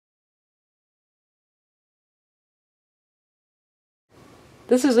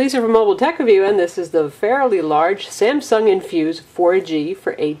This is Lisa from Mobile Tech Review, and this is the fairly large Samsung Infuse 4G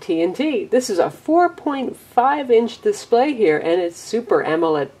for AT&T. This is a 4.5-inch display here, and it's Super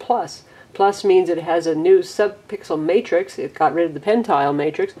AMOLED Plus. Plus means it has a new sub-pixel matrix. It got rid of the pentile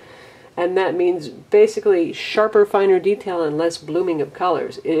matrix, and that means basically sharper, finer detail and less blooming of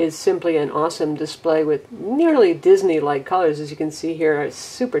colors. It is simply an awesome display with nearly Disney-like colors, as you can see here. It's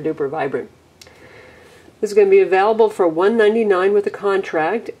super duper vibrant. This is going to be available for $199 with a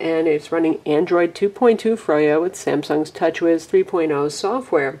contract, and it's running Android 2.2 Froyo with Samsung's TouchWiz 3.0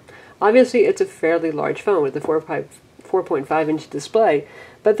 software. Obviously, it's a fairly large phone with a 4.5-inch display,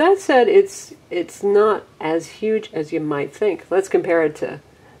 but that said, it's not as huge as you might think. Let's compare it to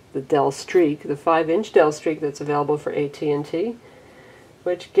the Dell Streak, the 5-inch Dell Streak that's available for AT&T,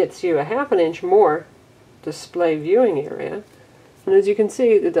 which gets you a ½ inch more display viewing area. And as you can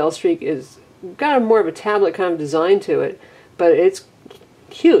see, the Dell Streak is got more of a tablet kind of design to it, but it's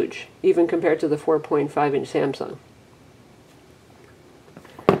huge even compared to the 4.5-inch Samsung.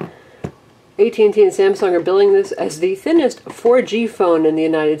 AT&T and Samsung are billing this as the thinnest 4G phone in the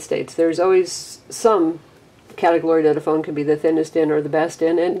United States. There's always some category that a phone can be the thinnest in or the best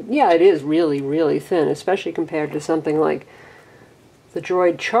in, and yeah, it is really, really thin, especially compared to something like the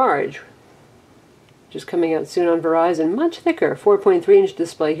Droid Charge, just coming out soon on Verizon. Much thicker, 4.3-inch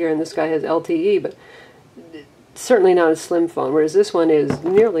display here, and this guy has LTE, but certainly not a slim phone, whereas this one is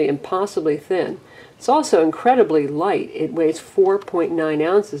nearly impossibly thin. It's also incredibly light. It weighs 4.9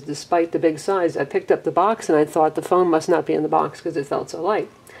 ounces despite the big size. I picked up the box and I thought the phone must not be in the box because it felt so light.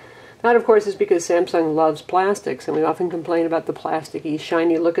 That, of course, is because Samsung loves plastics, and we often complain about the plasticky,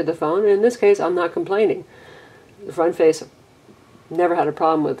 shiny look of the phone, and in this case, I'm not complaining. The front face, never had a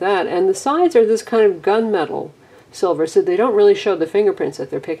problem with that, and the sides are this kind of gunmetal silver, so they don't really show the fingerprints that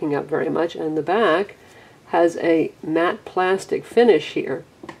they're picking up very much, and the back has a matte plastic finish here,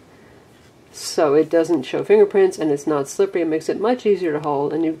 so it doesn't show fingerprints, and it's not slippery. It makes it much easier to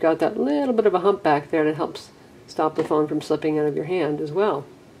hold, and you've got that little bit of a hump back there that helps stop the phone from slipping out of your hand as well.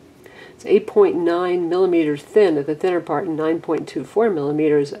 It's 8.9 millimeters thin at the thinner part and 9.24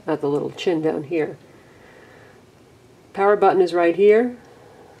 millimeters at the little chin down here. Power button is right here,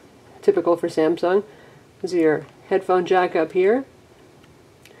 typical for Samsung. This is your headphone jack up here.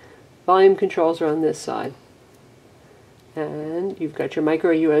 Volume controls are on this side. And you've got your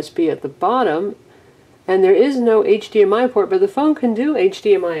micro USB at the bottom, and there is no HDMI port, but the phone can do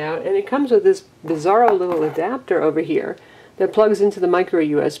HDMI out, and it comes with this bizarro little adapter over here that plugs into the micro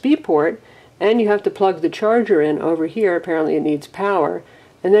USB port, and you have to plug the charger in over here. Apparently it needs power.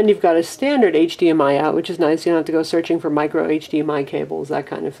 And then you've got a standard HDMI out, which is nice. You don't have to go searching for micro HDMI cables, that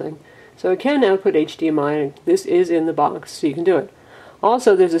kind of thing. So it can output HDMI, and this is in the box, so you can do it.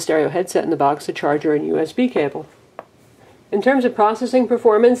 Also, there's a stereo headset in the box, a charger, and USB cable. In terms of processing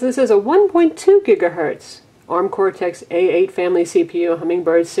performance, this is a 1.2 gigahertz ARM Cortex-A8 family CPU,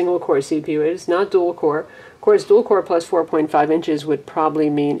 Hummingbird single-core CPU. It is not dual-core. Of course, dual-core plus 4.5 inches would probably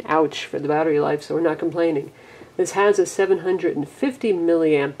mean ouch for the battery life, so we're not complaining. This has a 750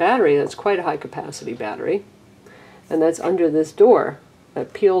 milliamp battery. That's quite a high capacity battery. And that's under this door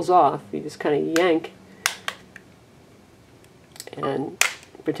that peels off. You just kind of yank and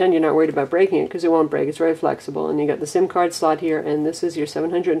pretend you're not worried about breaking it, because it won't break. It's very flexible. And you got the SIM card slot here, and this is your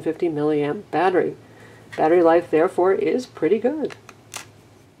 750 milliamp battery. Battery life, therefore, is pretty good.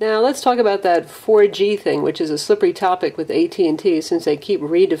 Now let's talk about that 4G thing, which is a slippery topic with AT&T since they keep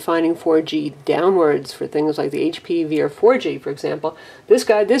redefining 4G downwards for things like the HPV or 4G, for example.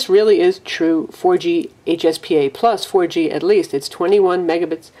 This really is true 4G HSPA plus 4G at least. It's 21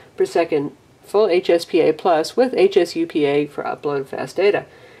 megabits per second full HSPA plus with HSUPA for upload of fast data.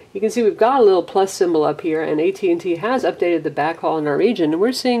 You can see we've got a little plus symbol up here, and AT&T has updated the backhaul in our region, and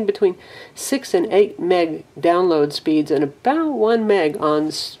we're seeing between 6 and 8 meg download speeds and about 1 meg on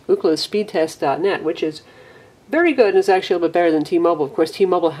ooklaspeedtest.net, which is very good, and it's actually a little bit better than T-Mobile. Of course,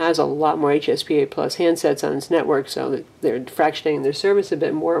 T-Mobile has a lot more HSPA plus handsets on its network, so they're fractionating their service a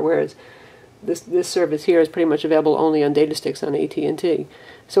bit more, whereas this service here is pretty much available only on data sticks on AT&T.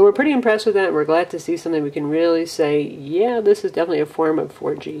 So we're pretty impressed with that, and we're glad to see something we can really say, yeah, this is definitely a form of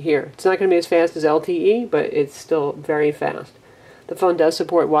 4G here. It's not going to be as fast as LTE, but it's still very fast. The phone does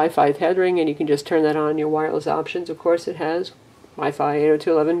support Wi-Fi tethering, and you can just turn that on in your wireless options. Of course, it has Wi-Fi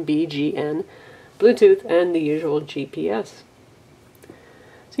 802.11b, GN, Bluetooth, and the usual GPS.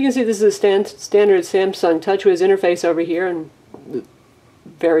 So you can see this is a standard Samsung TouchWiz interface over here, and the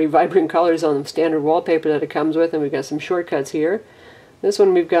very vibrant colors on the standard wallpaper that it comes with, and we've got some shortcuts here. This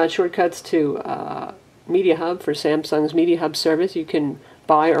one we've got shortcuts to Media Hub for Samsung's Media Hub service. You can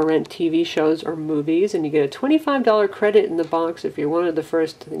buy or rent TV shows or movies, and you get a $25 credit in the box if you're one of the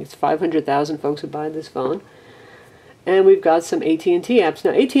first, I think it's 500,000 folks who buy this phone. And we've got some AT&T apps.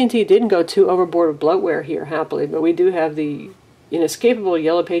 Now, AT&T didn't go too overboard with bloatware here, happily, but we do have the inescapable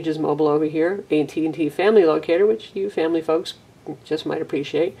Yellow Pages mobile over here, AT&T Family Locator, which you family folks just might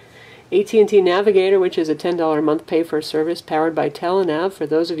appreciate, AT&T Navigator, which is a $10 a month pay-for service powered by Telenav for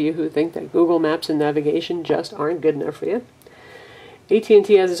those of you who think that Google Maps and navigation just aren't good enough for you.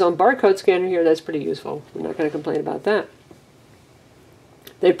 AT&T has its own barcode scanner here. That's pretty useful. We're not going to complain about that.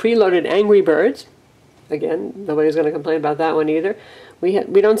 They preloaded Angry Birds. Again, nobody's going to complain about that one either. We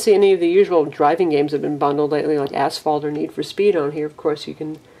don't see any of the usual driving games that have been bundled lately, like Asphalt or Need for Speed on here. Of course, you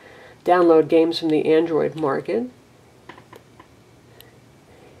can download games from the Android market.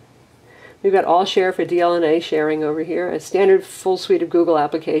 We've got AllShare for DLNA sharing over here. A standard full suite of Google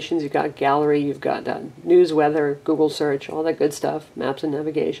applications. You've got Gallery, you've got News, Weather, Google Search, all that good stuff, maps and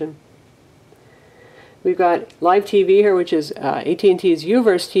navigation. We've got Live TV here, which is AT&T's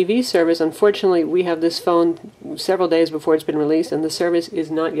Uverse TV service. Unfortunately, we have this phone several days before it's been released, and the service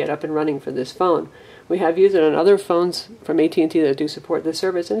is not yet up and running for this phone. We have used it on other phones from AT&T that do support this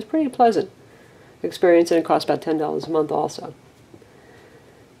service, and it's a pretty pleasant experience, and it costs about $10 a month also.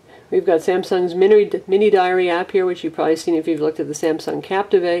 We've got Samsung's Mini Diary app here, which you've probably seen if you've looked at the Samsung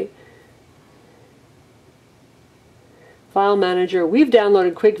Captivate. File Manager. We've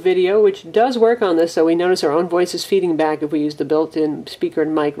downloaded Quick Video, which does work on this, so we notice our own voice is feeding back if we use the built-in speaker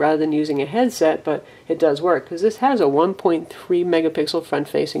and mic rather than using a headset, but it does work, because this has a 1.3 megapixel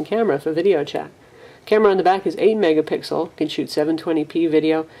front-facing camera for video chat. Camera on the back is 8 megapixel, can shoot 720p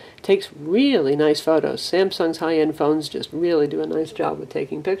video, takes really nice photos. Samsung's high-end phones just really do a nice job with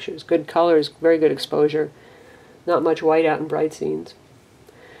taking pictures. Good colors, very good exposure, not much whiteout in bright scenes.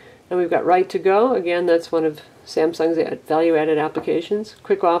 And we've got Right to Go. Again, that's one of Samsung's value-added applications.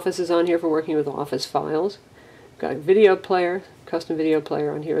 Quick Office is on here for working with Office files. Got a video player, custom video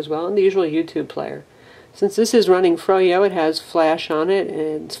player on here as well, and the usual YouTube player. Since this is running Froyo, it has Flash on it,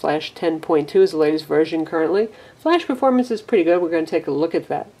 and it's Flash 10.2 is the latest version currently. Flash performance is pretty good. We're going to take a look at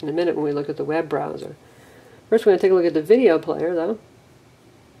that in a minute when we look at the web browser. First, we're going to take a look at the video player, though.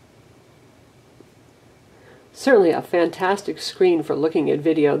 Certainly a fantastic screen for looking at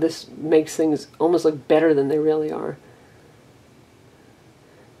video. This makes things almost look better than they really are.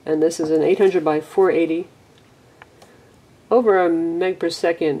 And this is an 800 by 480 over a meg per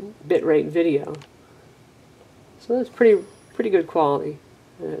second bitrate video. So that's pretty good quality.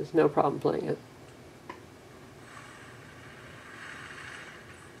 There's no problem playing it.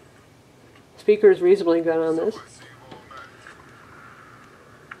 Speaker is reasonably good on this.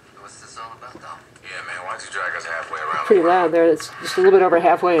 What's this all about, though? Yeah, man, why'd you drag us halfway around? Pretty loud there. It's just a little bit over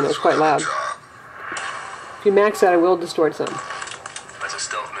halfway, and it's quite loud. If you max that, it will distort some. That's a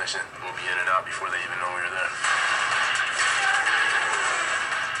stealth mission. We'll be in and out before they even know we're there.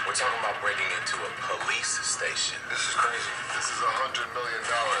 We're talking about breaking into a police station. This is crazy. This is $100 million.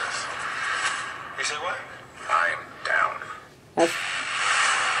 You say what? I'm down.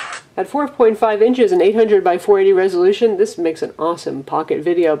 At 4.5 inches and 800 by 480 resolution, this makes an awesome pocket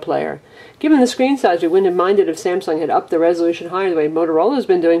video player. Given the screen size, we wouldn't have minded if Samsung had upped the resolution higher the way Motorola's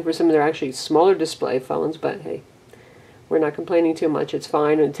been doing for some of their actually smaller display phones, but hey, we're not complaining too much. It's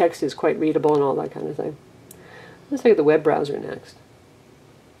fine, and text is quite readable and all that kind of thing. Let's look at the web browser next.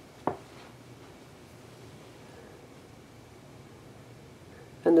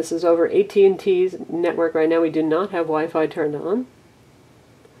 And this is over AT&T's network right now. We do not have Wi-Fi turned on.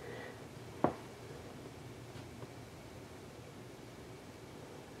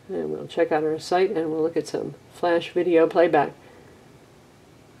 And we'll check out our site and we'll look at some Flash video playback.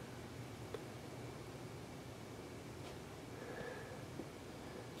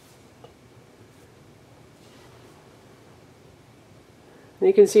 And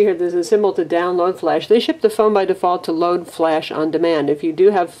you can see here there's a symbol to download Flash. They ship the phone by default to load Flash on demand. If you do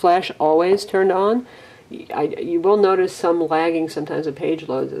have Flash always turned on, you will notice some lagging sometimes of page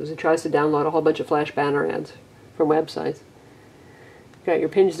loads as it tries to download a whole bunch of Flash banner ads from websites. Got your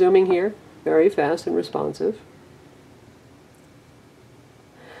pinch zooming here, very fast and responsive.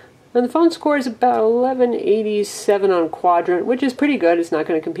 And the phone scores about 1187 on Quadrant, which is pretty good. It's not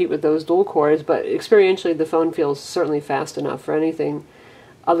going to compete with those dual cores, but experientially the phone feels certainly fast enough for anything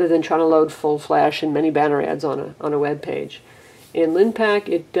other than trying to load full Flash and many banner ads on a web page. In LinPack,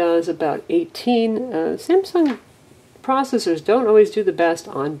 it does about 18. Samsung processors don't always do the best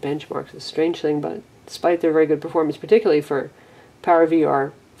on benchmarks. It's a strange thing, but despite their very good performance, particularly for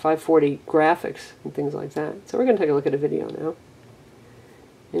PowerVR 540 graphics and things like that. So we're going to take a look at a video now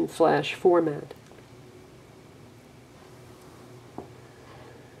in Flash format.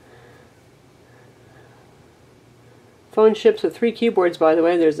 Phone ships with 3 keyboards, by the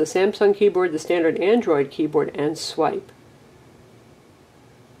way. There's the Samsung keyboard, the standard Android keyboard, and swipe.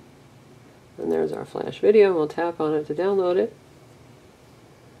 And there's our flash video. We'll tap on it to download it.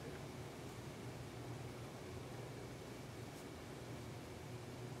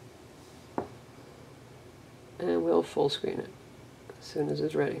 And we'll full screen it as soon as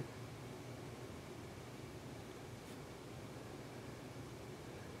it's ready.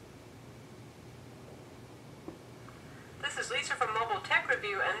 This is Lisa from Mobile Tech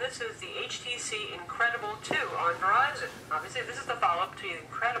Review, and this is the HTC Incredible 2 on Verizon. Obviously, this is the follow-up to the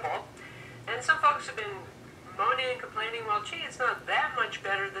Incredible, and some folks have been moaning and complaining, well, gee, it's not that much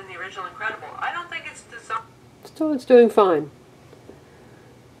better than the original Incredible. I don't think it's designed... Still, it's doing fine.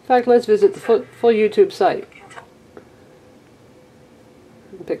 In fact, let's visit the full YouTube site.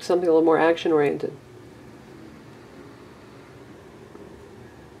 Pick something a little more action-oriented.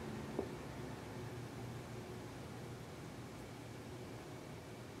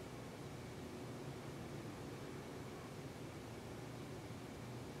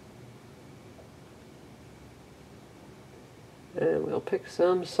 And we'll pick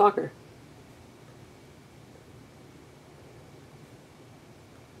some soccer.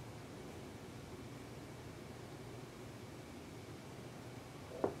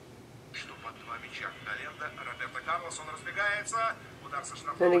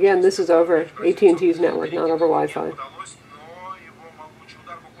 And again, this is over AT&T's network, not over Wi-Fi.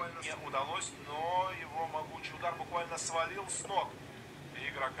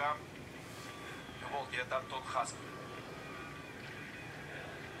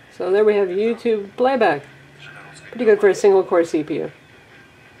 So there we have YouTube playback. Pretty good for a single-core CPU.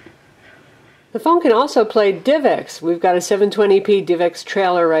 The phone can also play DivX. We've got a 720p DivX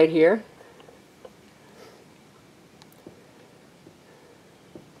trailer right here.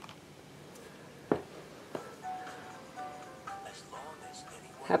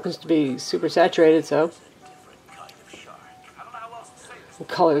 Happens to be super saturated, so the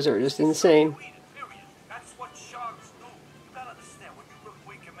colors are just insane.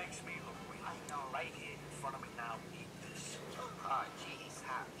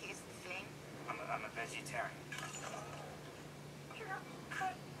 I'm a vegetarian. You're a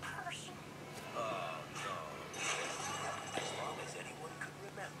good person. Oh, no. As long as anyone could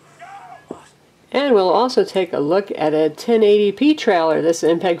remember. And we'll also take a look at a 1080p trailer. This is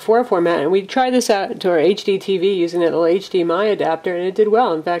MPEG-4 format, and we tried this out to our HD TV using a little HDMI adapter, and it did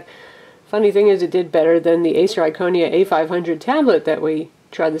well. In fact, funny thing is it did better than the Acer Iconia A500 tablet that we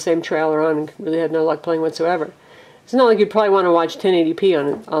tried the same trailer on and really had no luck playing whatsoever. It's not like you'd probably want to watch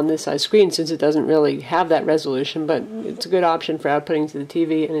 1080p on this size screen since it doesn't really have that resolution, but it's a good option for outputting to the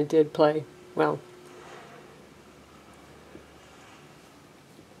TV, and it did play well.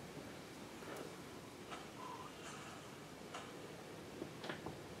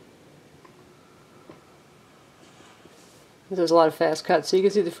 There's a lot of fast cuts, so you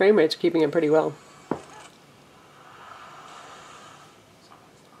can see the frame rates are keeping it pretty well.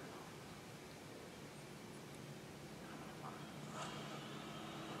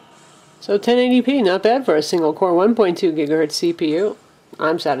 So 1080p, not bad for a single-core 1.2 GHz CPU.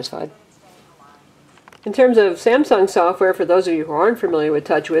 I'm satisfied. In terms of Samsung software, for those of you who aren't familiar with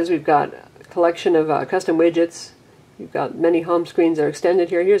TouchWiz, we've got a collection of custom widgets. You've got many home screens that are extended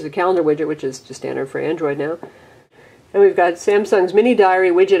here. Here's the calendar widget, which is just standard for Android now. And we've got Samsung's mini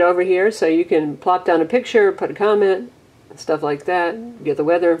diary widget over here, so you can plop down a picture, put a comment, stuff like that. Get the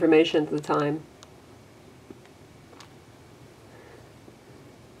weather information at the time.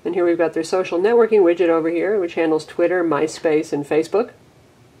 And here we've got their social networking widget over here, which handles Twitter, MySpace, and Facebook.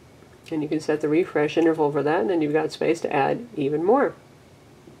 And you can set the refresh interval for that, and then you've got space to add even more.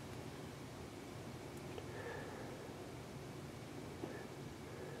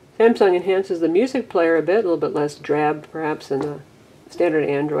 Samsung enhances the music player a bit, a little bit less drab perhaps than the standard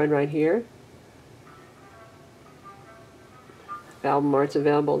Android right here. If album art's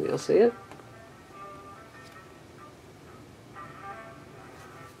available, you'll see it.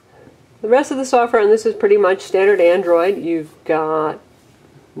 The rest of the software on this is pretty much standard Android. You've got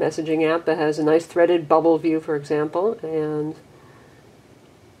a messaging app that has a nice threaded bubble view, for example, and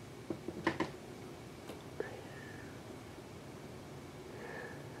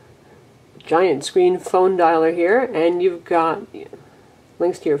giant screen phone dialer here, and you've got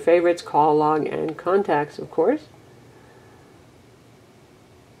links to your favorites, call log, and contacts, of course.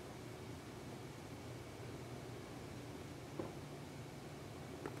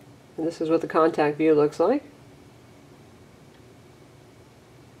 And this is what the contact view looks like.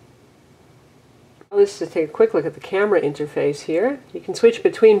 let's just take a quick look at the camera interface here. You can switch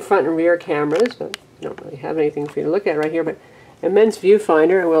between front and rear cameras, but I don't really have anything for you to look at right here. But immense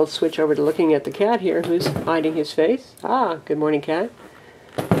viewfinder, and we'll switch over to looking at the cat here, who's hiding his face. Ah, good morning, cat.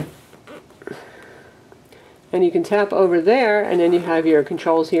 And you can tap over there, and then you have your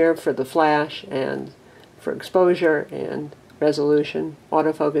controls here for the flash and for exposure and resolution.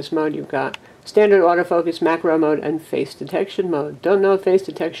 Autofocus mode, you've got standard autofocus, macro mode, and face detection mode. Don't know if face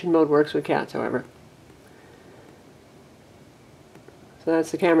detection mode works with cats, however. So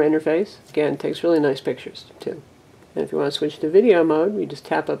that's the camera interface. Again, it takes really nice pictures, too. And if you want to switch to video mode, we just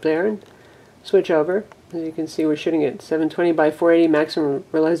tap up there and switch over. As you can see, we're shooting at 720 by 480. Maximum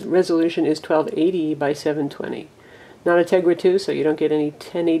resolution is 1280 by 720. Not a Tegra 2, so you don't get any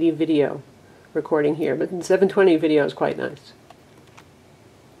 1080 video recording here, but 720 video is quite nice.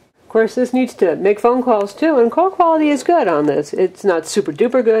 Of course, this needs to make phone calls too, and call quality is good on this. It's not super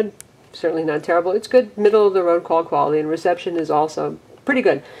duper good, certainly not terrible. It's good middle of the road call quality, and reception is also pretty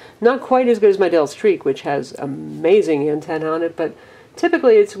good. Not quite as good as my Dell Streak, which has amazing antenna on it, but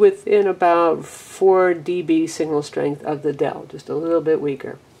typically it's within about 4 dB signal strength of the Dell, just a little bit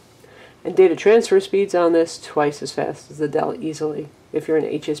weaker. And data transfer speeds on this twice as fast as the Dell easily, if you're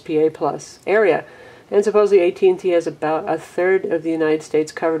in HSPA plus area. And supposedly at&t has about a third of the United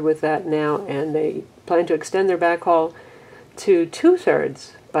States covered with that now, and they plan to extend their backhaul to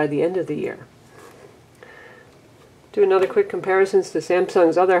 2/3 by the end of the year. Do another quick comparisons to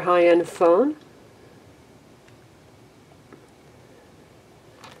Samsung's other high-end phone.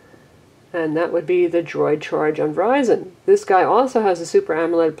 And that would be the Droid Charge on Verizon. This guy also has a Super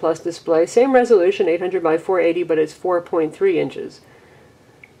AMOLED Plus display. Same resolution, 800 by 480, but it's 4.3 inches.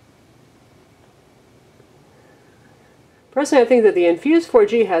 Personally, I think that the Infuse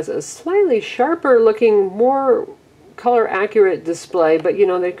 4G has a slightly sharper looking, more color accurate display, but you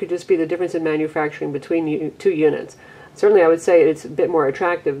know, there could just be the difference in manufacturing between two units. Certainly I would say it's a bit more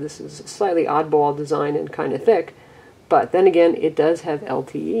attractive. This is a slightly oddball design and kind of thick, but then again, it does have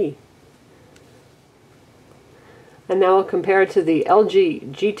LTE. And now I'll compare it to the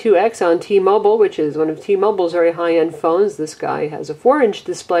LG G2X on T-Mobile, which is one of T-Mobile's very high-end phones. This guy has a 4-inch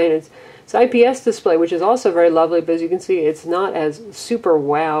display, and it's IPS display, which is also very lovely, but as you can see, it's not as super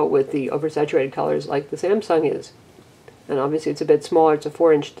wow with the oversaturated colors like the Samsung is. And obviously it's a bit smaller. It's a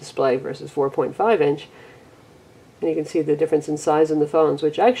 4-inch display versus 4.5-inch. And you can see the difference in size in the phones,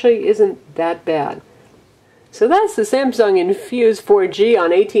 which actually isn't that bad. So that's the Samsung Infuse 4G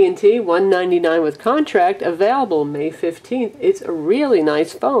on at&t, $199 with contract, available May 15th. It's a really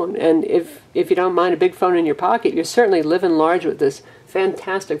nice phone, and if you don't mind a big phone in your pocket, you're certainly living large with this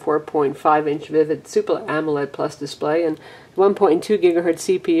fantastic 4.5-inch vivid Super AMOLED Plus display and 1.2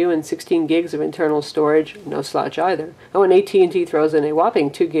 gigahertz CPU and 16 gigs of internal storage, no slouch either. Oh, and at&t throws in a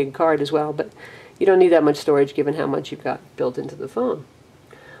whopping 2 gig card as well, but you don't need that much storage given how much you've got built into the phone.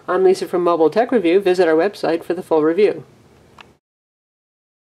 I'm Lisa from Mobile Tech Review. Visit our website for the full review.